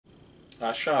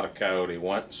I shot a coyote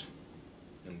once,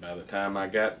 and by the time I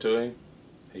got to him,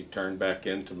 he turned back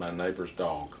into my neighbor's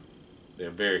dog.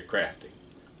 They're very crafty.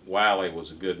 Wiley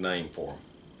was a good name for them.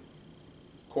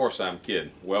 Of course I'm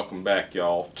kidding. Welcome back,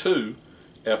 y'all, to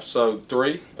episode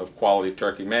 3 of Quality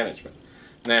Turkey Management.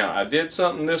 Now, I did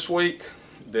something this week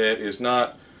that is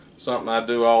not something I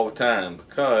do all the time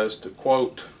because, to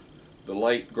quote the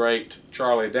late great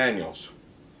Charlie Daniels,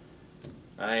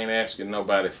 I ain't asking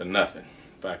nobody for nothing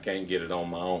if I can't get it on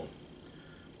my own.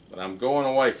 But I'm going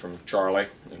away from Charlie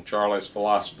and Charlie's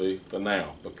philosophy for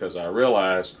now because I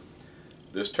realize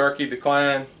this turkey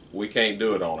decline, we can't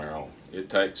do it on our own. It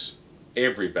takes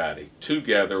everybody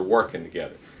together working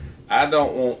together. I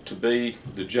don't want to be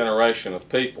the generation of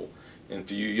people, and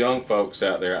for you young folks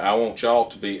out there, I want y'all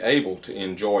to be able to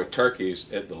enjoy turkeys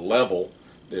at the level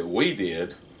that we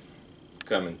did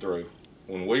coming through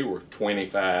when we were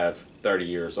 25, 30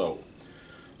 years old.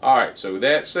 Alright, so with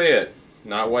that said,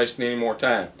 not wasting any more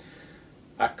time,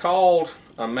 I called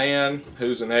a man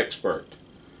who's an expert,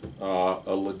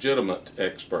 a legitimate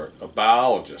expert, a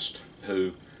biologist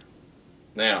who,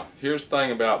 now here's the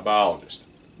thing about biologists.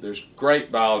 There's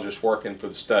great biologists working for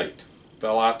the state. The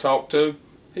fellow I talked to,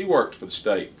 he worked for the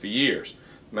state for years.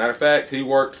 Matter of fact, he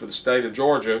worked for the state of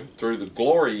Georgia through the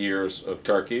glory years of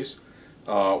turkeys,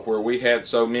 where we had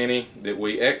so many that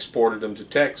we exported them to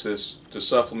Texas to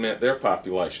supplement their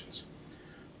populations.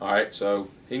 Alright, so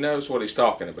he knows what he's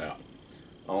talking about.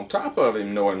 On top of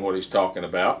him knowing what he's talking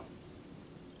about,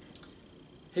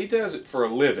 he does it for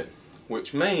a living,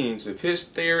 which means if his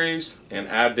theories and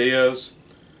ideas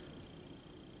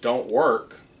don't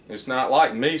work, it's not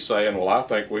like me saying, well, I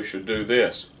think we should do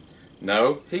this.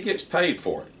 No, he gets paid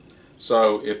for it.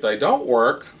 So if they don't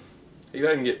work, he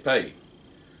doesn't get paid.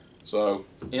 So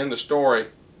in the story,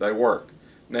 they work.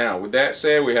 Now, with that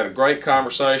said, we had a great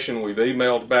conversation. We've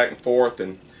emailed back and forth,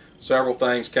 and several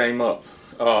things came up.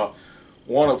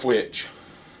 One of which,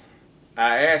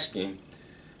 I asked him,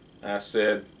 I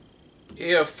said,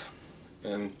 if,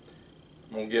 and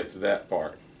I'm going to get to that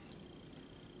part,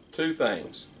 two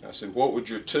things. I said, what would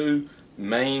your two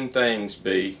main things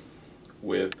be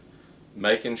with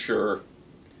making sure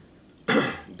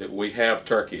that we have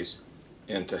turkeys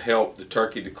and to help the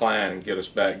turkey decline and get us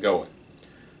back going?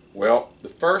 Well, the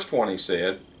first one he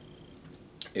said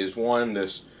is one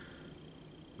that's,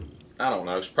 I don't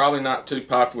know, it's probably not too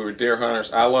popular with deer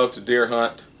hunters. I love to deer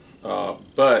hunt,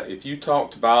 but if you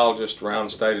talk to biologists around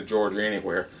the state of Georgia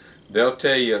anywhere, they'll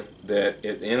tell you that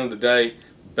at the end of the day,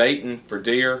 baiting for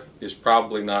deer is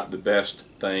probably not the best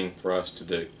thing for us to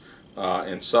do.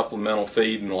 And supplemental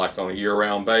feeding, like on a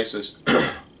year-round basis,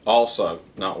 also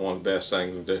not one of the best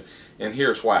things to do. And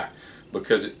here's why.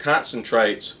 Because it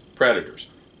concentrates predators.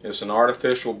 It's an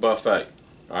artificial buffet.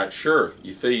 Alright, sure,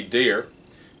 you feed deer,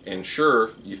 and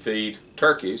sure, you feed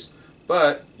turkeys,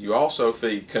 but you also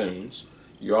feed coons,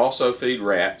 you also feed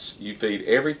rats, you feed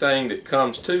everything that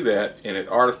comes to that, and it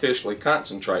artificially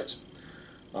concentrates.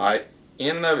 Alright,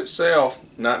 in and of itself,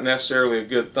 not necessarily a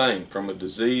good thing. From a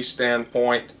disease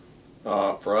standpoint,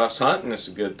 for us hunting, it's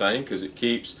a good thing because it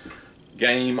keeps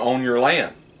game on your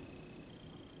land.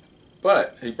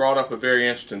 But he brought up a very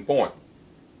interesting point.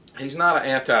 He's not an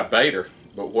anti-baiter,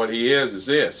 but what he is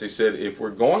this. He said, if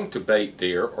we're going to bait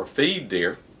deer or feed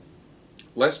deer,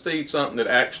 let's feed something that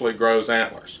actually grows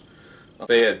antlers. I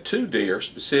fed 2 deer,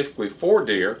 specifically 4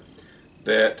 deer,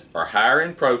 that are higher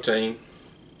in protein,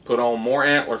 put on more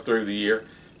antler through the year,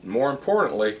 and more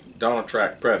importantly, don't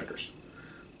attract predators.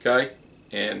 Okay?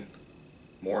 And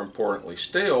more importantly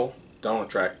still, don't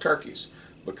attract turkeys.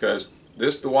 Because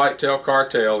this is the whitetail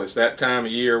cartel. It's that time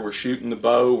of year. We're shooting the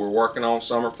bow. We're working on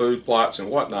summer food plots and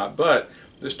whatnot. But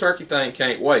this turkey thing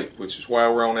can't wait, which is why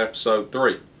we're on episode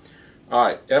 3.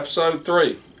 Alright, episode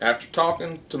 3. After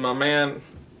talking to my man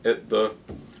at the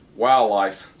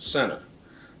Wildlife Center,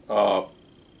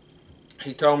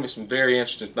 he told me some very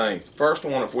interesting things. The first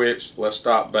one of which, let's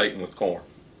stop baiting with corn.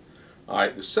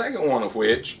 Alright, the second one of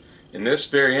which, and this is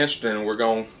very interesting, and we're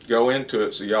going to go into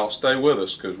it, so y'all stay with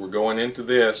us because we're going into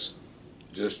this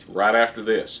just right after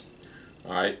this.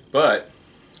 Alright, but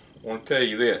I want to tell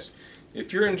you this.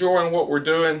 If you're enjoying what we're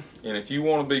doing, and if you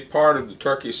want to be part of the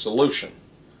turkey solution,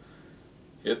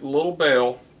 hit the little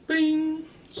bell, bing,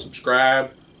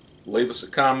 subscribe, leave us a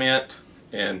comment,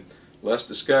 and let's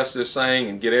discuss this thing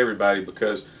and get everybody,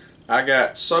 because I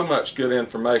got so much good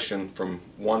information from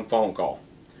one phone call.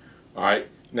 Alright,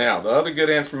 now the other good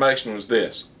information was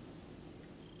this.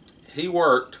 He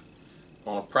worked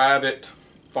on a private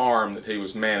farm that he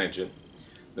was managing.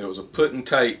 There was a put and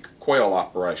take quail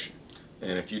operation.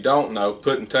 And if you don't know,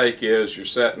 put and take is you're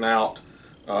setting out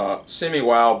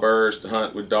semi-wild birds to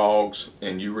hunt with dogs,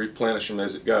 and you replenish them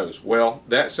as it goes. Well,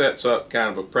 that sets up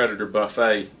kind of a predator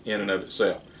buffet in and of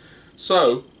itself.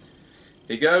 So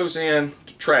he goes in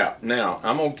to trap. Now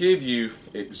I'm going to give you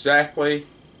exactly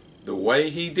the way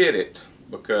he did it,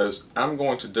 because I'm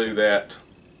going to do that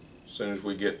as soon as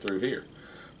we get through here.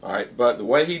 Alright, but the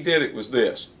way he did it was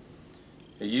this.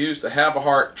 He used the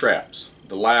have-a-heart traps,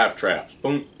 the live traps,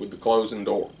 boom, with the closing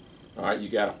door. Alright, you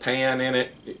got a pan in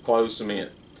it, it closes them in.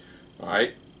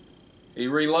 Alright, he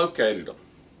relocated them.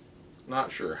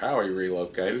 Not sure how he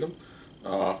relocated them.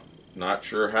 Not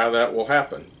sure how that will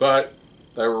happen, but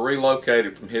they were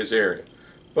relocated from his area.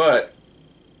 But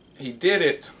he did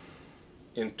it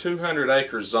in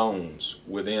 200-acre zones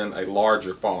within a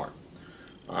larger farm.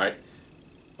 Alright,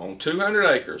 on 200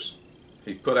 acres,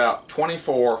 he put out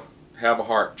 24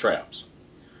 have-a-heart traps.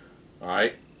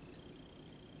 Alright,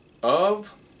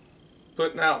 of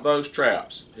putting out those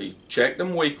traps, he checked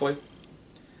them weekly,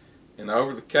 and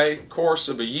over the course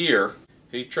of a year,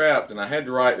 he trapped, and I had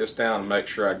to write this down to make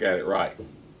sure I got it right,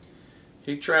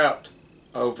 he trapped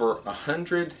over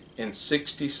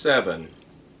 167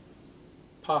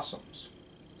 possums.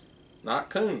 Not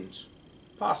coons,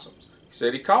 possums. He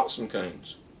said he caught some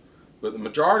coons, but the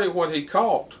majority of what he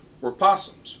caught were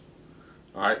possums.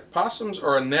 Alright, possums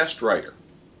are a nest raider.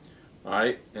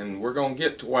 Alright, and we're going to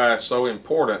get to why it's so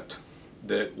important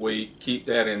that we keep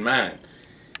that in mind.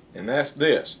 And that's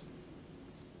this.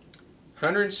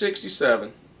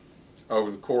 167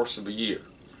 over the course of a year.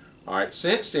 Alright,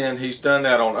 since then he's done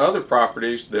that on other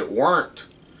properties that weren't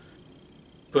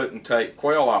put and take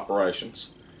quail operations,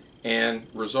 and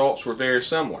results were very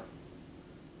similar.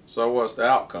 So was the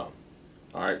outcome.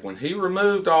 Alright, when he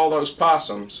removed all those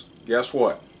possums, guess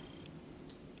what?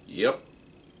 Yep,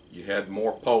 you had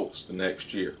more poults the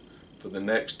next year, for the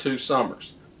next 2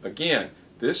 summers. Again,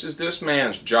 this is this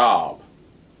man's job,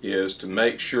 is to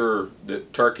make sure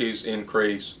that turkeys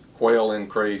increase, quail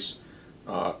increase.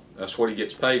 That's what he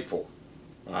gets paid for.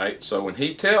 Alright, so when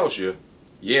he tells you,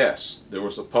 yes, there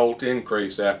was a poult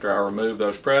increase after I removed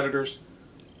those predators,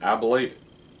 I believe it.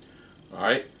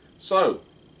 Alright, so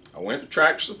I went to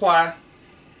Tractor Supply,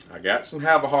 I got some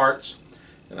have-a-hearts,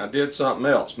 and I did something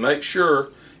else. Make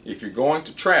sure, if you're going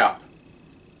to trap,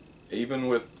 even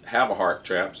with have-a-heart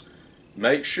traps,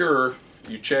 make sure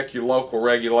you check your local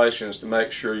regulations to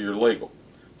make sure you're legal.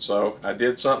 So I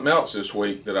did something else this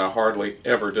week that I hardly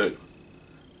ever do.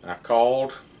 I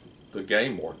called the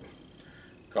game warden.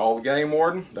 Called the game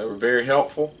warden. They were very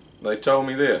helpful. They told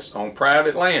me this: on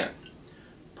private land,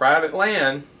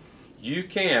 you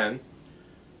can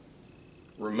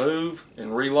remove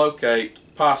and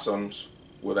relocate possums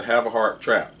with a have-a-heart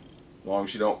trap, as long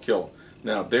as you don't kill them.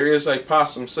 Now, there is a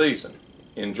possum season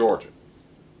in Georgia.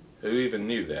 Who even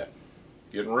knew that?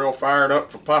 Getting real fired up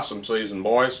for possum season,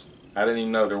 boys. I didn't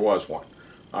even know there was one.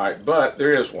 Alright, but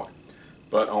there is one.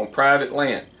 But on private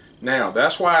land. Now,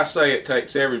 that's why I say it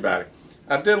takes everybody.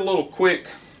 I did a little quick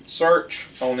search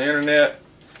on the internet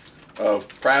of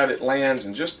private lands,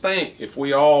 and just think if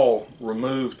we all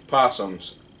removed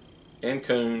possums and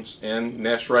coons and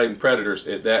nest raiding predators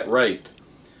at that rate.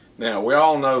 Now, we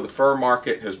all know the fur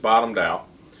market has bottomed out.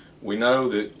 We know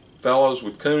that fellows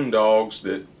with coon dogs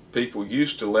that people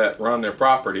used to let run their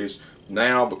properties,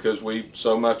 now because we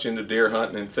so much into deer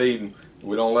hunting and feeding,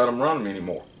 we don't let them run them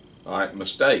anymore. Alright,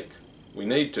 mistake. We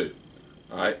need to.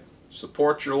 Alright,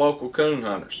 support your local coon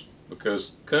hunters,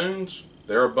 because coons,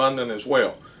 they're abundant as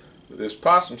well. This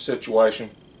possum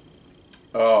situation,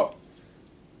 private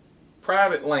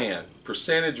land,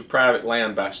 percentage of private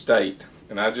land by state,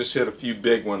 and I just hit a few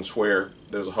big ones where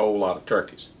there's a whole lot of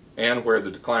turkeys and where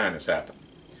the decline has happened.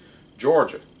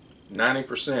 Georgia,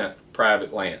 90%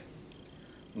 private land.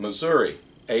 Missouri,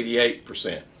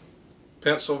 88%.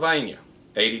 Pennsylvania,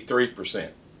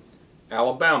 83%.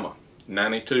 Alabama,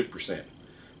 92%.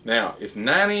 Now, if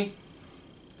 90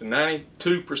 to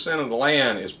 92% of the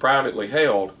land is privately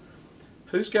held,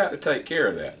 who's got to take care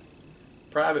of that?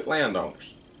 Private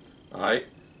landowners. Alright?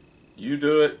 You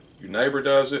do it, your neighbor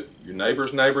does it, your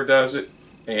neighbor's neighbor does it,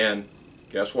 and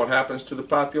guess what happens to the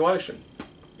population?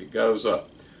 It goes up.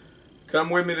 Come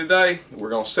with me today. We're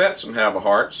going to set some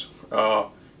have-a-hearts,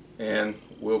 and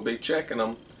we'll be checking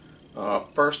them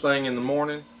first thing in the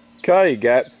morning. Okay,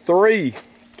 got 3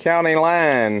 county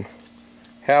line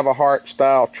have-a-heart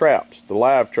style traps, the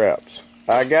live traps.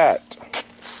 I got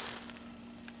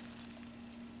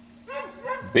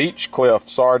beach cliff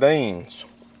sardines.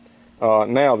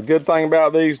 Now the good thing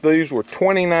about these were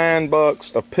 29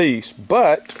 bucks a piece,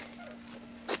 but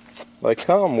they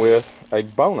come with a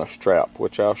bonus trap,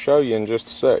 which I'll show you in just a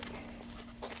sec.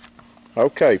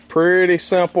 Okay, pretty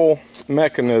simple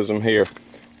mechanism here.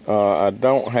 I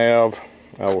don't have,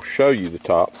 I will show you the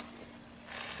top.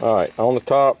 Alright, on the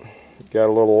top, you got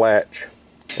a little latch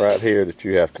right here that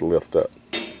you have to lift up.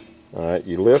 Alright,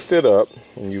 you lift it up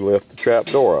and you lift the trap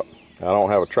door up. I don't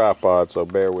have a tripod, so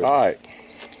bear with me. Alright,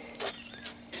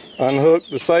 unhook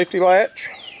the safety latch,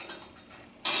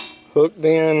 hooked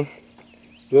in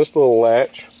this little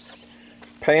latch,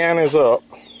 pan is up,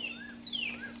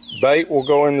 bait will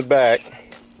go in the back,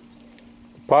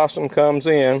 the possum comes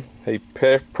in, he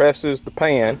presses the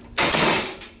pan,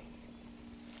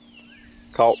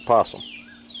 caught possum.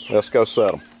 Let's go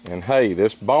set them. And hey,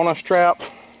 this bonus trap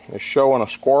is showing a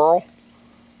squirrel.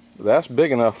 That's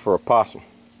big enough for a possum.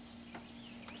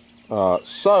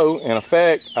 So in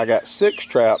effect, I got 6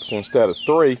 traps instead of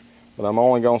 3, but I'm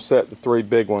only going to set the 3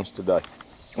 big ones today.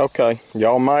 Okay,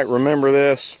 y'all might remember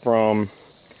this from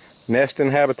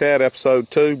Nesting Habitat episode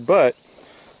 2, but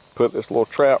put this little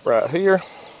trap right here.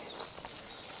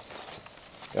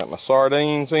 Got my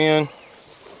sardines in.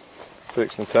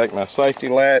 Fixing to take my safety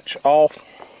latch off.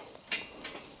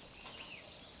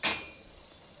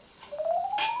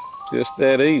 Just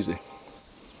that easy.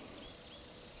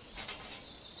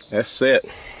 That's set.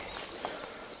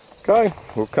 Okay,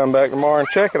 we'll come back tomorrow and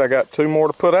check it. I got 2 more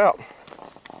to put out.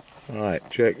 Alright,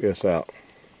 check this out.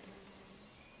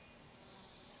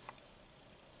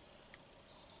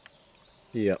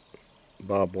 Yep,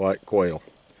 bobwhite quail.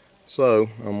 So,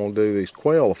 I'm going to do these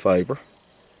quail a favor,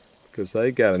 because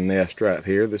they got a nest right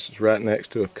here. This is right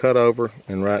next to a cutover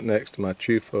and right next to my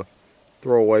chufa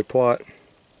throwaway plot.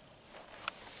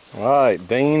 Alright,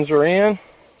 beans are in.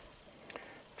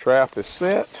 Trap is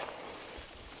set.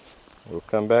 We'll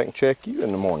come back and check you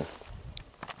in the morning.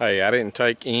 Hey, I didn't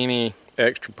take any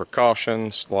extra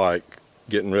precautions like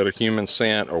getting rid of human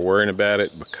scent or worrying about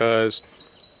it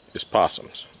because it's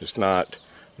possums. It's not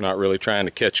really trying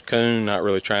to catch a coon, not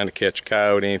really trying to catch a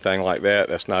coyote, anything like that.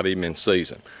 That's not even in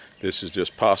season. This is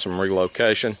just possum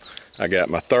relocation. I got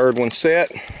my 3rd one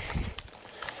set.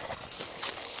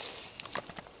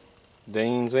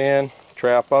 Dean's in,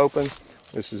 trap open.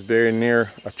 This is very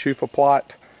near a chufa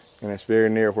plot, and it's very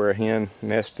near where a hen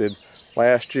nested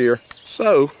last year.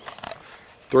 So,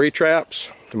 3 traps.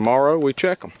 Tomorrow we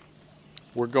check them.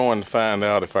 We're going to find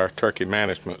out if our turkey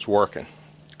management's working.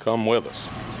 Come with us.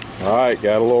 Alright,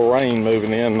 got a little rain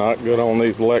moving in. Not good on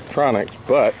these electronics,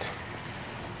 but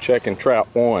checking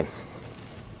trap 1.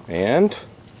 And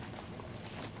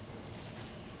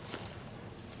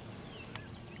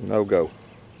no go.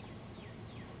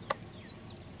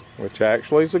 Which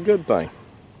actually is a good thing.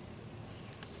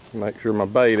 Make sure my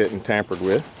bait isn't tampered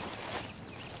with.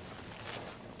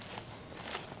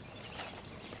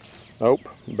 Nope,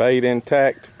 bait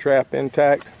intact, trap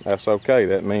intact. That's okay.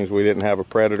 That means we didn't have a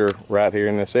predator right here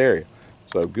in this area.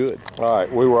 So good.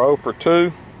 Alright, we were 0 for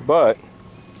 2, but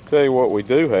tell you what we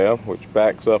do have, which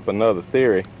backs up another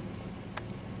theory.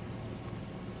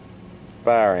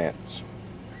 Fire ants.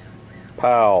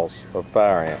 Piles of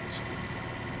fire ants.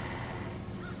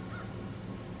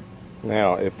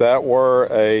 Now, if that were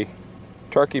a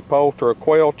turkey poult or a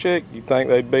quail chick, you think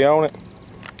they'd be on it?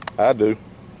 I do.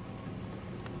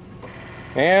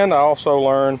 And I also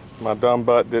learned my dumb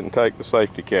butt didn't take the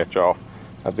safety catch off.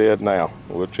 I did now.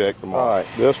 We'll check them all. Alright,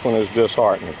 this one is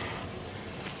disheartening.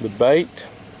 The bait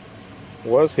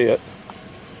was hit,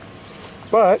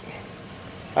 but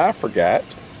I forgot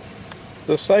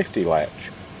the safety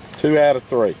latch. 2 out of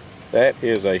 3. That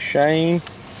is a shame,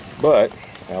 but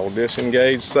I will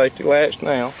disengage the safety latch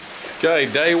now.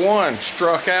 Okay, day 1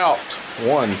 struck out.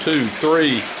 1, 2,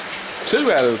 3.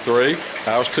 2 out of 3.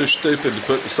 I was too stupid to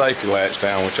put the safety latch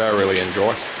down, which I really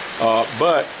enjoy.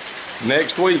 But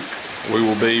next week we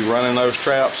will be running those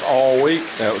traps all week.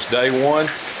 That was day 1.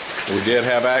 We did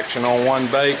have action on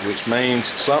 1 bait, which means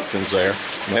something's there.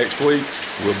 Next week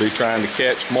we'll be trying to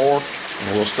catch more,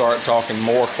 and we'll start talking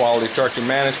more quality turkey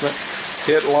management.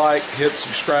 Hit like, hit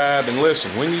subscribe, and listen,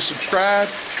 when you subscribe,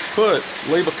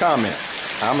 leave a comment.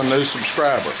 I'm a new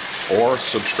subscriber, or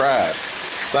subscribe.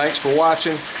 Thanks for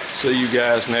watching. See you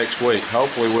guys next week.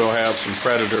 Hopefully we'll have some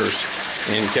predators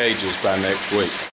in cages by next week.